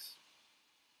GX,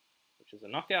 which is a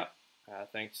knockout,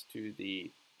 thanks to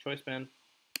the Choice Band.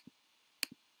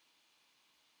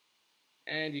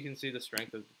 And you can see the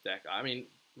strength of the deck. I mean,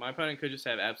 my opponent could just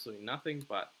have absolutely nothing,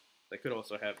 but they could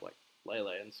also have like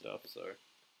Lele and stuff, so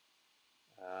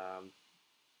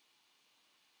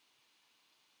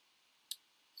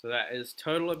so that is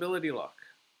total ability lock.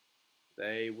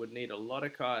 They would need a lot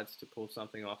of cards to pull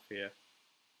something off here.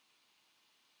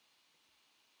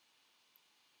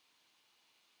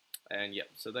 And yep,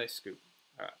 so they scoop.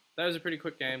 Alright, that was a pretty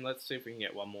quick game. Let's see if we can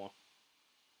get one more.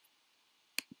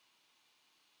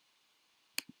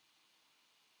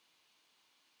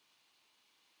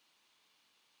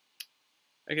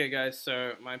 Okay guys,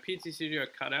 so my PT Studio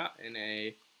cut out in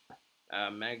a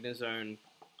Magnezone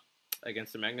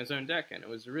against the Magnezone deck, and it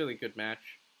was a really good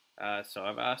match. So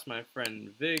I've asked my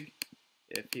friend Vig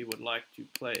if he would like to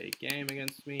play a game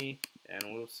against me,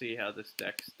 and we'll see how this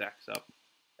deck stacks up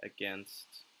against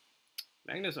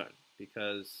Magnezone,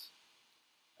 because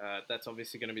that's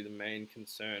obviously going to be the main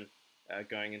concern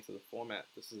going into the format.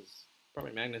 This is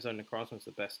probably Magnezone Necrozma's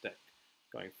the best deck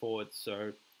going forward,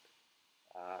 so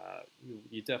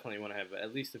you definitely want to have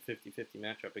at least a 50-50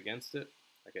 matchup against it.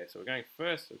 Okay, so we're going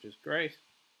first, which is great.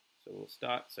 So we'll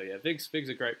start. So yeah, Vig's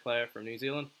a great player from New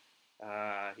Zealand.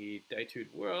 He day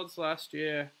 2'd Worlds last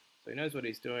year, so he knows what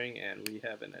he's doing, and we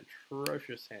have an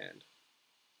atrocious hand.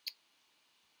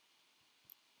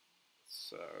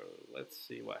 So let's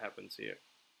see what happens here.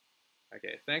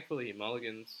 Okay, thankfully he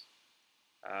mulligans.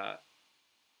 Yeah,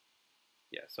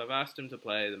 so I've asked him to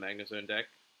play the Magnezone deck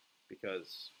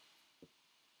because,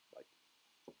 like,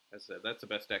 as I said, that's the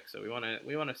best deck. So we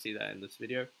wanna see that in this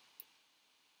video.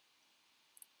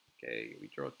 Okay, we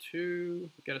draw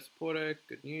 2. We get a supporter.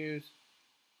 Good news.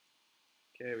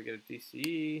 Okay, we get a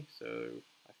DCE. So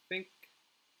I think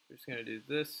we're just gonna do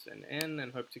this and N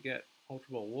and hope to get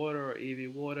Ultra Ball Water or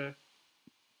EV Water,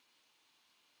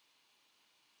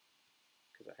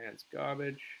 because our hand's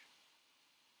garbage.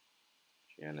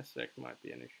 Genesect might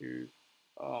be an issue.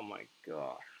 Oh my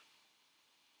gosh.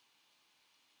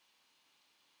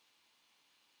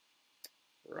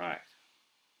 Right.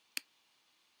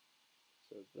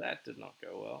 So that did not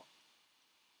go well.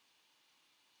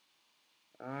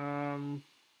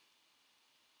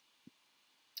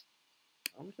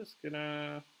 I'm just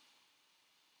gonna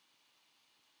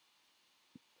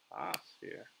pass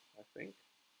here, I think.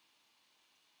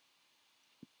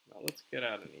 Now let's get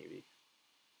out an Eevee.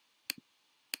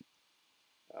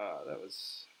 That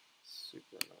was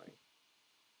super annoying.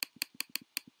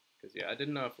 Because yeah, I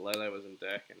didn't know if Lele was in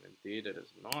deck, and indeed it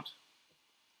is not.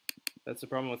 That's the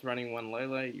problem with running one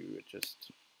Lele, you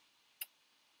just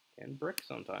can brick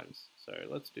sometimes. So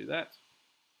let's do that.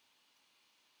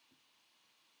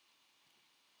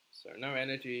 So no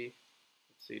energy.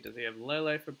 Let's see, does he have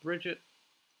Lele for Bridget?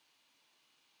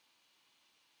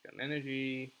 Got an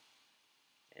energy.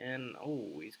 And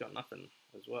oh, he's got nothing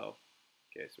as well.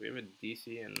 Okay, so we have a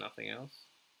DC and nothing else.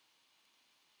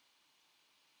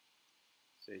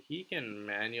 So he can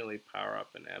manually power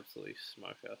up and absolutely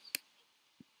smoke us.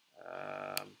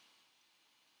 I'm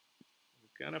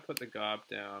gonna put the Garb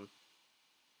down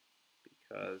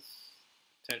because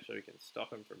potentially we can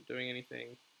stop him from doing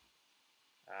anything.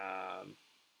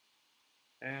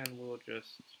 And we'll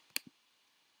just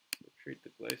retreat the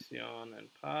Glaceon and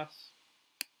pass.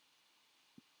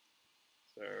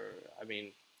 So, I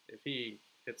mean, if he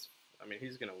hits, I mean,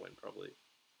 he's going to win probably.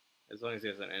 As long as he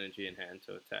has an energy in hand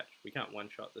to attach. We can't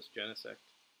one-shot this Genesect.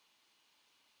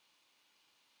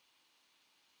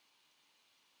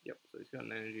 Yep, so he's got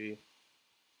an energy.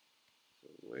 So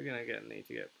we're going to need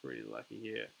to get pretty lucky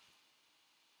here.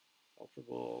 Ultra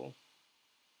Ball.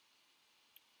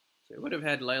 So we would have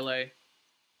had Lele.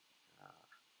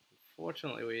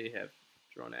 Unfortunately, we have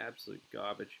drawn absolute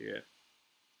garbage here.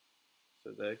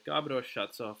 So the Garbodor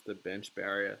shuts off the bench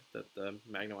barrier that the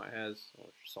Magnemite has, or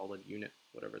solid unit,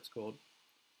 whatever it's called.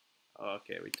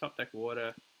 Okay, we top deck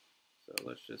water. So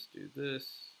let's just do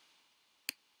this.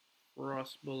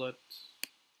 Frost Bullet.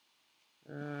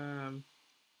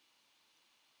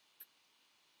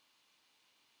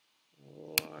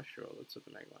 Sure, let's hit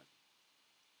the Magnemite.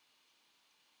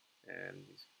 And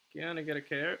he's gonna get a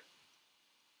KO.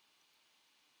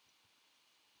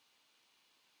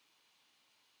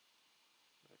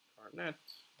 Garnet.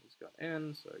 He's got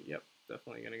N, so yep,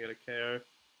 definitely gonna get a KO.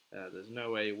 There's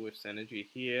no way he whiffs energy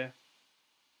here.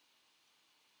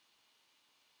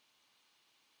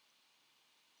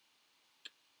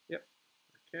 Yep.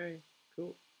 Okay,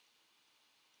 cool.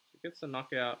 So he gets the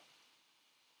knockout.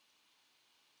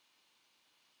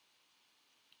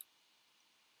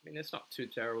 I mean, it's not too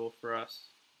terrible for us.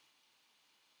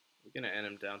 We're going to end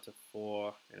him down to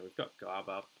 4, and we've got Garb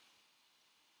up.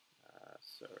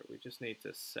 So we just need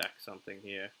to sack something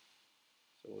here.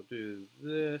 So we'll do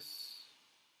this.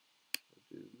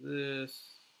 We'll do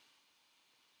this.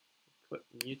 Put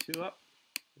Mewtwo up.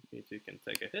 Mewtwo can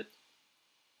take a hit.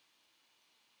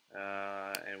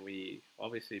 And we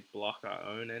obviously block our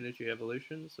own energy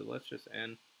evolution, so let's just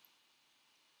end.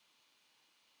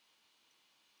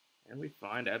 And we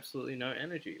find absolutely no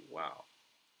energy. Wow.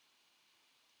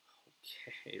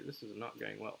 Okay, this is not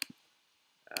going well.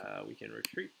 We can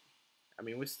retreat. I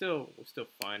mean, we're still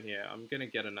fine here. I'm gonna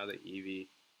get another Eevee.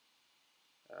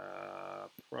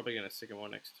 Probably gonna Sycamore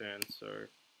next turn. So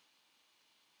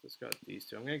just got these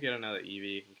two. I'm gonna get another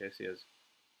Eevee in case he has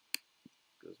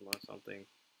Guzma or something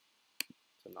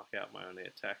to knock out my only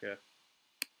attacker.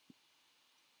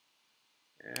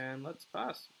 And let's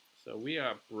pass. So we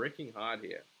are bricking hard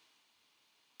here.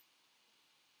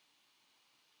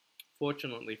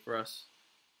 Fortunately for us,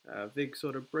 Vig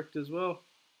sort of bricked as well.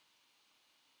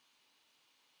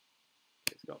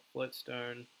 He's got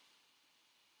Floatstone.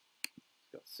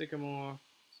 He's got Sycamore.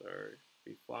 So if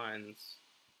he finds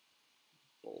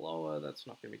Blower, that's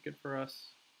not going to be good for us.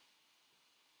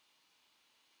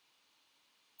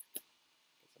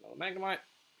 That's another Magnemite.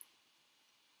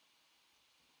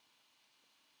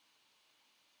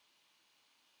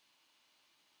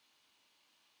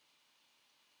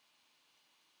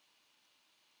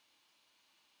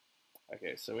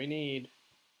 Okay, so we need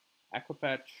Aqua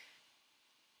Patch,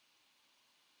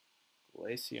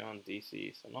 Glaceon,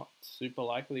 DC. So not super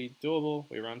likely doable.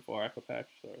 We run for Aqua Patch,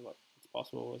 so like, it's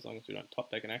possible as long as we don't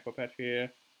top deck an Aqua Patch here.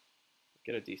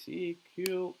 Get a DC,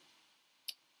 cool.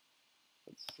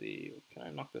 Let's see, can I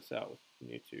knock this out with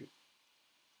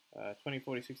Mewtwo? 20,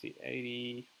 40, 60,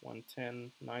 80,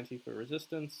 110, 90 for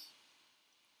resistance.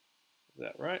 Is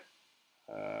that right?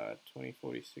 20,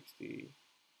 40, 60,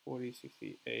 40,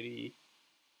 60, 80,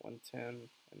 110,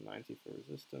 and 90 for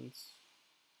resistance.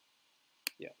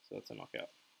 Yeah, so that's a knockout.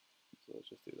 So let's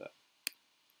just do that.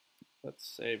 Let's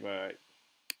save our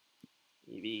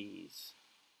EVs.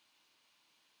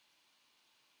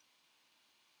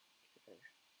 Okay.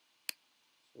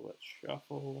 So let's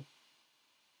shuffle.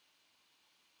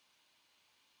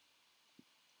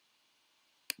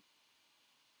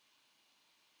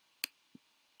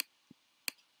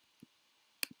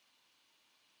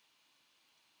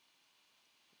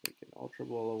 We can Ultra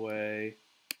Ball away.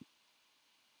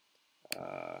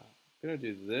 I'm gonna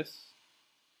do this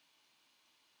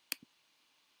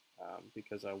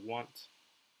because I want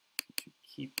to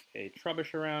keep a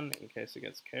Trubbish around in case it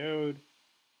gets KO'd.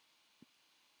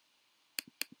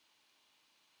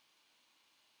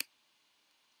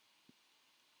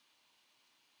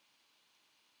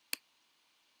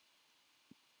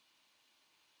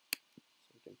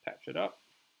 So we can patch it up.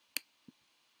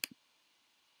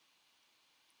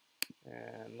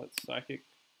 And let's Psychic.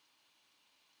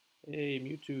 Hey,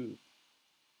 Mewtwo.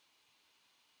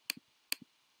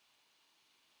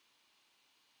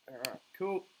 Alright,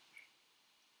 cool.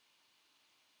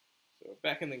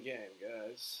 back in the game,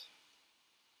 guys.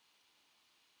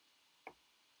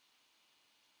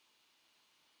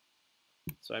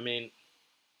 So I mean,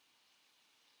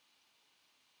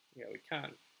 yeah, we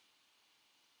can't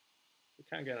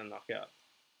get a knockout.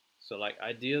 So like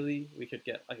ideally we could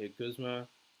get like a Guzma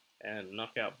and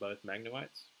knock out both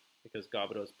Magnemites because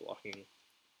Garbodor's blocking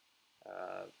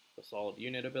the solid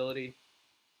unit ability.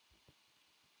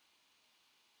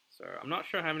 So I'm not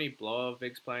sure how many blower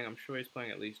Vig's playing. I'm sure he's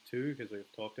playing at least 2 because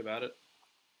we've talked about it.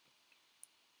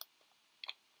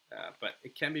 But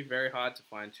it can be very hard to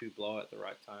find 2 blower at the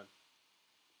right time.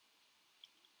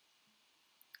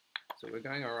 So we're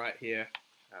going alright here.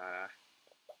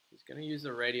 He's going to use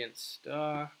the Radiant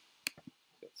Star.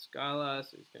 He's got Skylar,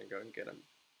 so he's going to go and get a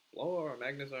blower or a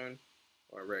Magnezone.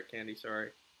 Or a Rare Candy,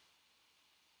 sorry.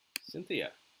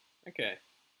 Cynthia. Okay.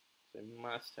 So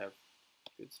must have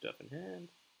good stuff in hand.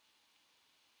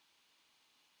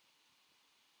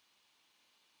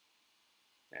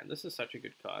 Man, this is such a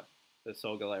good card. The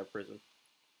Solgaleo Prison.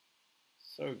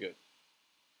 So good.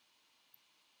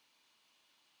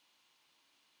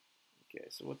 Okay,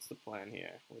 so what's the plan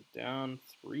here? We're down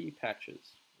 3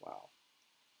 patches. Wow.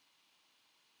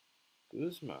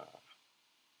 Guzma.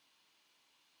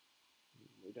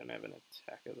 We don't have an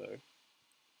attacker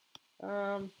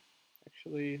though.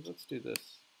 Actually, let's do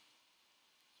this.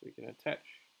 So we can attach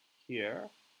here.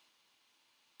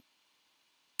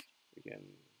 We can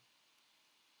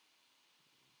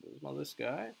Guzma this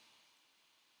guy.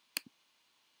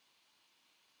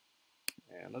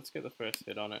 And let's get the first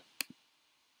hit on it.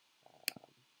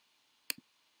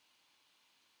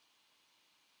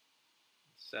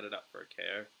 Set it up for a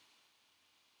KO.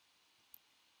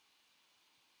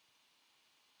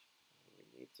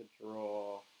 We need to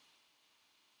draw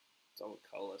double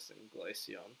colorless in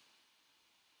Glaceon.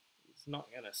 He's not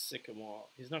going to Sycamore.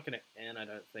 He's not going to N, I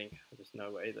don't think. There's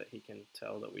no way that he can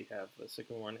tell that we have the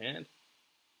Sycamore in hand.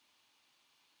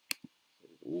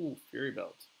 Ooh, Fury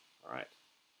Belt. Alright.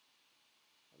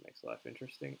 That makes life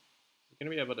interesting. He's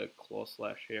going to be able to Claw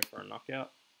Slash here for a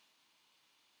knockout.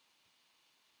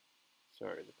 So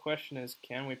the question is,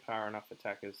 can we power enough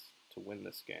attackers to win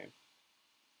this game?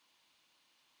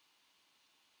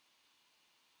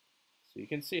 So you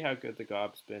can see how good the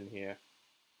Garb's been here.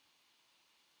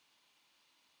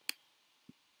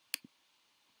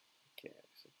 Okay,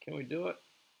 so can we do it?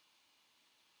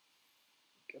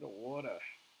 Get a water.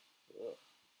 Ugh.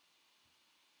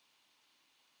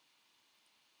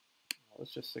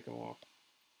 Let's just Sycamore.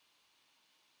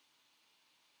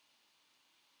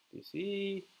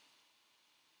 DC.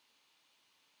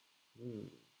 A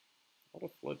lot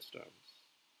of Floatstones.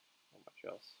 Not much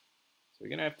else. So we're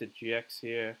going to have to GX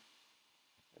here.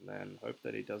 And then hope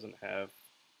that he doesn't have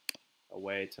a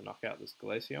way to knock out this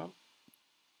Glaceon.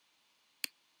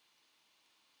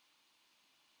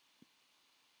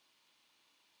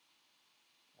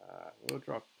 We'll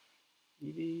drop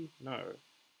Eevee. No.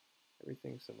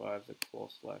 Everything survives a Claw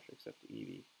Slash except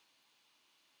Eevee.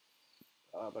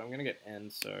 But I'm going to get N,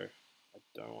 so I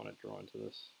don't want to draw into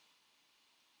this.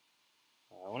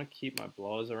 I want to keep my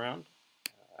blowers around.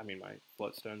 My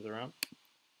Floatstones around.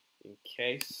 In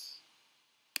case.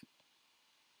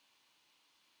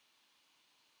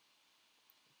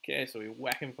 Okay, so we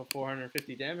whack him for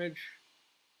 450 damage.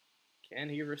 Can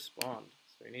he respond?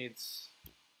 So he needs...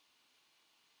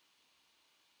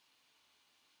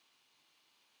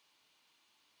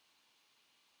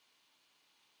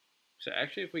 So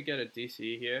actually if we get a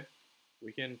DC here,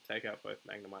 we can take out both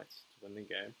Magnemites to win the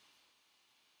game.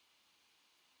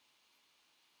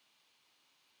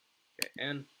 Okay,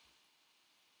 N.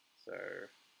 So...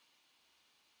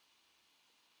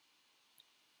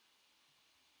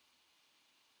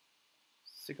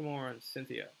 Sycamore and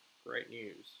Cynthia. Great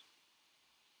news.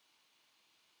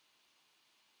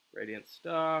 Radiant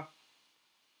Star.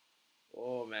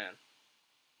 Oh man.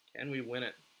 Can we win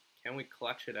it? Can we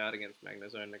clutch it out against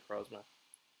Magnezone Necrozma?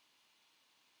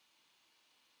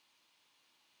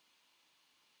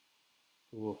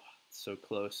 Ooh, so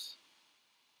close.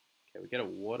 Okay, we get a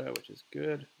water, which is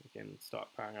good. We can start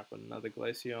powering up another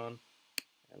Glaceon.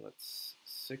 And let's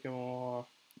Sycamore.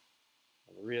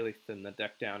 And really thin the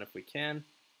deck down if we can.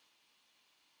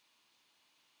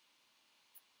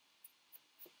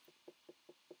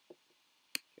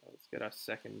 Okay, let's get our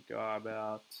second Garb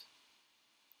out.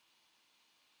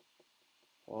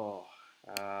 Oh,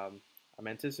 I'm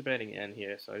anticipating N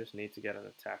here, so I just need to get an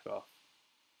attack off.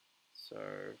 So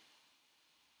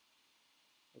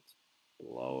let's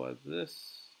lower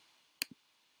this.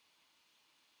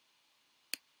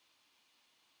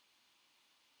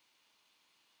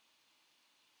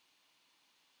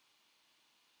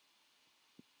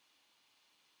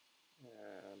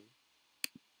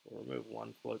 We'll remove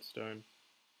one float stone.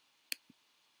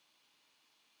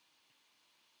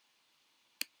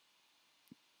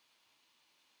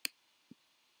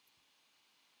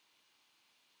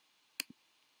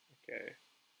 Okay.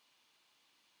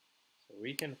 So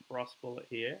we can Frost Bullet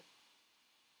here.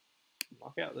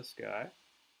 Knock out this guy.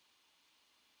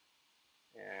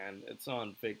 And it's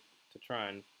on Vig to try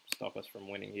and stop us from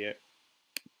winning here.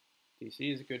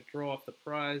 DC is a good draw off the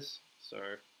prize, so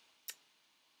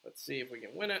let's see if we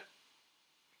can win it.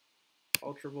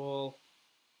 Ultra Ball.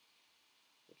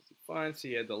 What does he find? So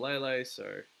he had the Lele, so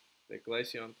the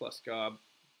Glaceon plus Garb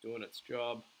doing its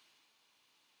job.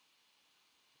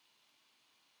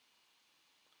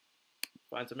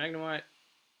 Finds a Magnemite.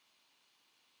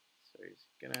 So he's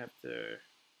gonna have to.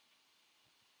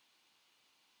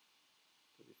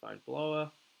 Does he find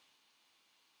Blower?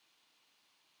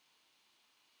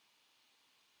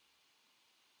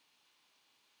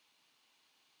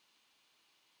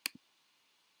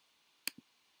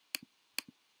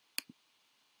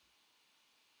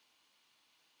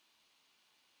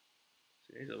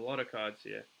 So he needs a lot of cards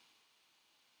here.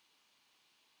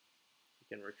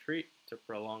 He can retreat to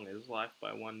prolong his life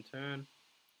by 1 turn.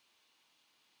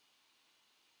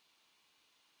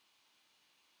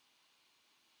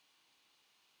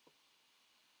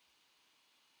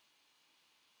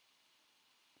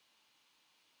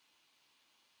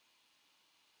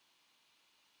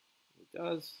 He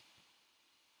does.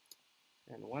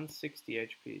 And 160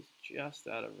 HP is just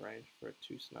out of range for a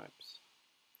 2 snipes.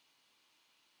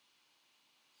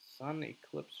 Sun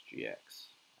Eclipse GX.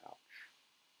 Ouch.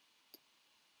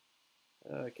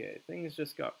 Okay, things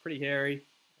just got pretty hairy.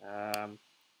 Can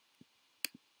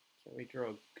we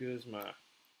draw Guzma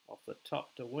off the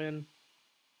top to win?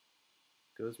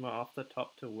 Guzma off the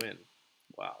top to win.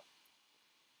 Wow.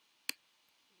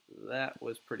 That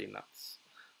was pretty nuts.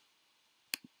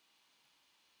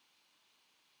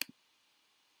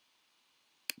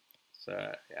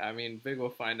 So, I mean, Vig will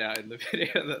find out in the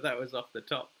video that that was off the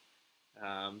top.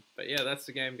 But yeah, that's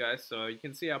the game, guys. So you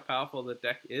can see how powerful the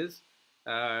deck is.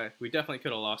 We definitely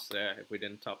could have lost there if we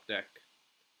didn't top deck,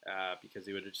 because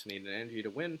he would have just needed an energy to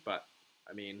win. But,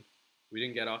 I mean, we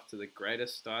didn't get off to the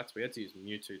greatest starts. We had to use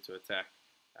Mewtwo to attack.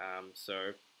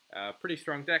 Pretty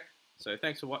strong deck. So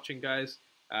thanks for watching, guys.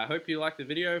 I hope you liked the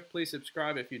video. Please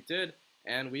subscribe if you did.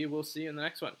 And we will see you in the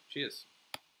next one. Cheers.